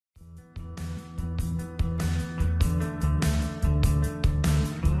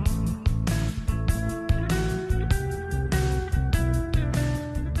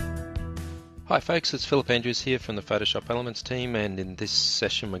Hi folks, it's Philip Andrews here from the Photoshop Elements team, and in this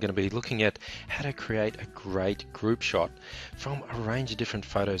session we're going to be looking at how to create a great group shot from a range of different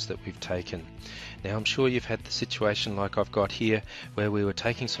photos that we've taken. Now I'm sure you've had the situation like I've got here where we were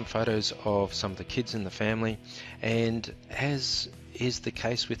taking some photos of some of the kids in the family, and as is the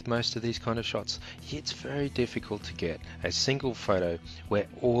case with most of these kind of shots, it's very difficult to get a single photo where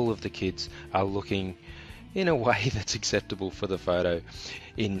all of the kids are looking in a way that's acceptable for the photo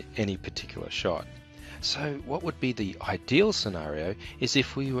in any particular shot. So what would be the ideal scenario is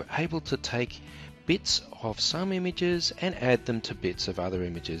if we were able to take bits of some images and add them to bits of other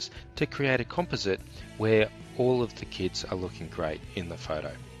images to create a composite where all of the kids are looking great in the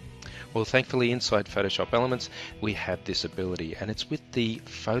photo. Well, thankfully inside Photoshop Elements we have this ability, and it's with the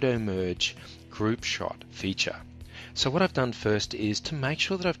Photomerge Group Shot feature. So what I've done first is to make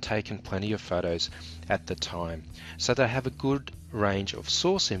sure that I've taken plenty of photos at the time so that I have a good range of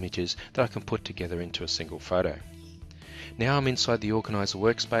source images that I can put together into a single photo. Now I'm inside the Organizer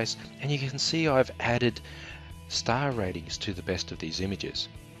workspace, and you can see I've added star ratings to the best of these images.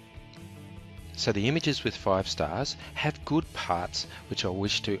 So the images with 5 stars have good parts which I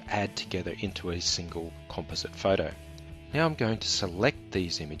wish to add together into a single composite photo. Now I'm going to select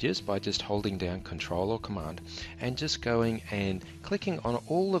these images by just holding down Control or Command and just going and clicking on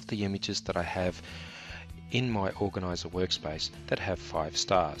all of the images that I have in my Organizer workspace that have 5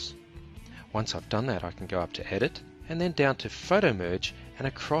 stars. Once I've done that, I can go up to Edit and then down to Photomerge and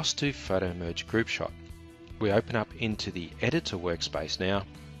across to Photomerge Group Shot. We open up into the Editor workspace now,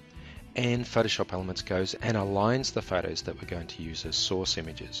 and Photoshop Elements goes and aligns the photos that we're going to use as source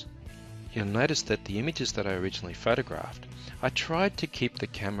images. You'll notice that the images that I originally photographed, I tried to keep the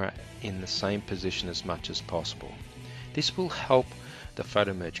camera in the same position as much as possible. This will help the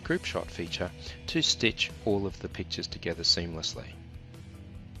Photomerge Group Shot feature to stitch all of the pictures together seamlessly.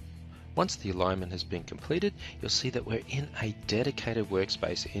 Once the alignment has been completed, you'll see that we're in a dedicated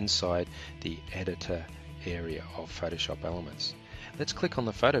workspace inside the editor area of Photoshop Elements. Let's click on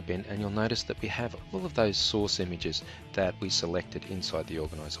the photo bin and you'll notice that we have all of those source images that we selected inside the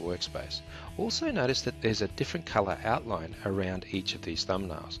Organizer workspace. Also notice that there's a different color outline around each of these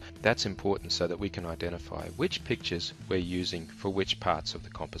thumbnails. That's important so that we can identify which pictures we're using for which parts of the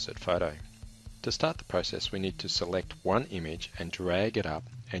composite photo. To start the process, we need to select one image and drag it up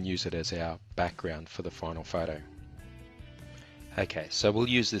and use it as our background for the final photo. Okay, so we'll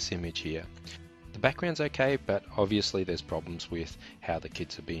use this image here. The background's okay, but obviously there's problems with how the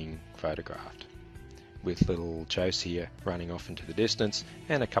kids are being photographed, with little Jose here running off into the distance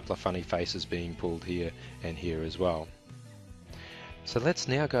and a couple of funny faces being pulled here and here as well. So let's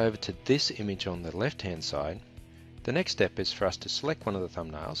now go over to this image on the left hand side. The next step is for us to select one of the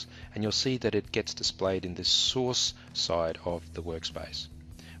thumbnails, and you'll see that it gets displayed in this source side of the workspace.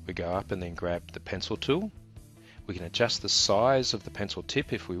 We go up and then grab the pencil tool. We can adjust the size of the pencil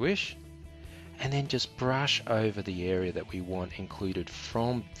tip if we wish, and then just brush over the area that we want included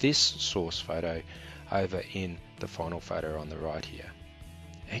from this source photo over in the final photo on the right here.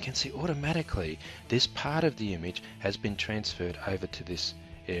 And you can see automatically this part of the image has been transferred over to this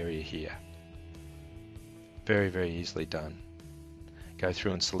area here. Very, very easily done. Go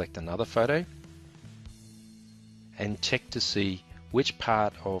through and select another photo and check to see which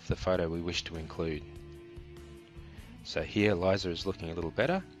part of the photo we wish to include. So here Liza is looking a little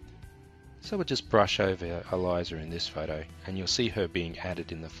better. So we'll just brush over Eliza in this photo and you'll see her being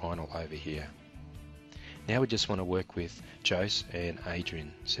added in the final over here. Now we just want to work with Jose and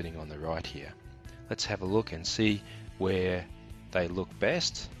Adrian sitting on the right here. Let's have a look and see where they look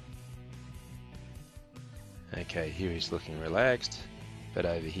best. Okay, here he's looking relaxed, but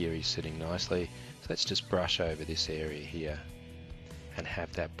over here he's sitting nicely. So let's just brush over this area here and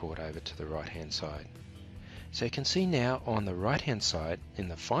have that brought over to the right hand side. So you can see now on the right hand side in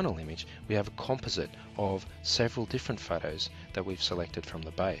the final image we have a composite of several different photos that we've selected from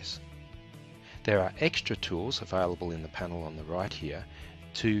the base. There are extra tools available in the panel on the right here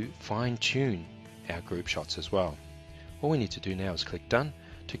to fine-tune our group shots as well. All we need to do now is click Done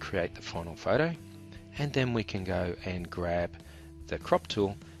to create the final photo, and then we can go and grab the crop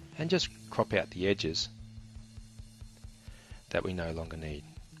tool and just crop out the edges that we no longer need.